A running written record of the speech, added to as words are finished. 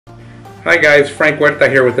Hi guys, Frank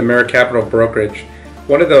Huerta here with the Capital Brokerage.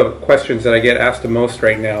 One of the questions that I get asked the most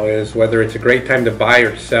right now is whether it's a great time to buy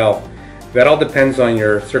or sell. That all depends on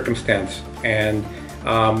your circumstance, and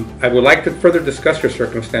I would like to further discuss your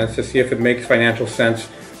circumstance to see if it makes financial sense,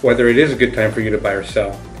 whether it is a good time for you to buy or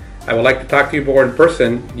sell. I would like to talk to you more in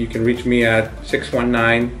person. You can reach me at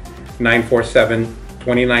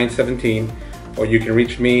 619-947-2917, or you can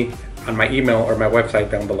reach me on my email or my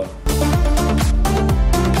website down below.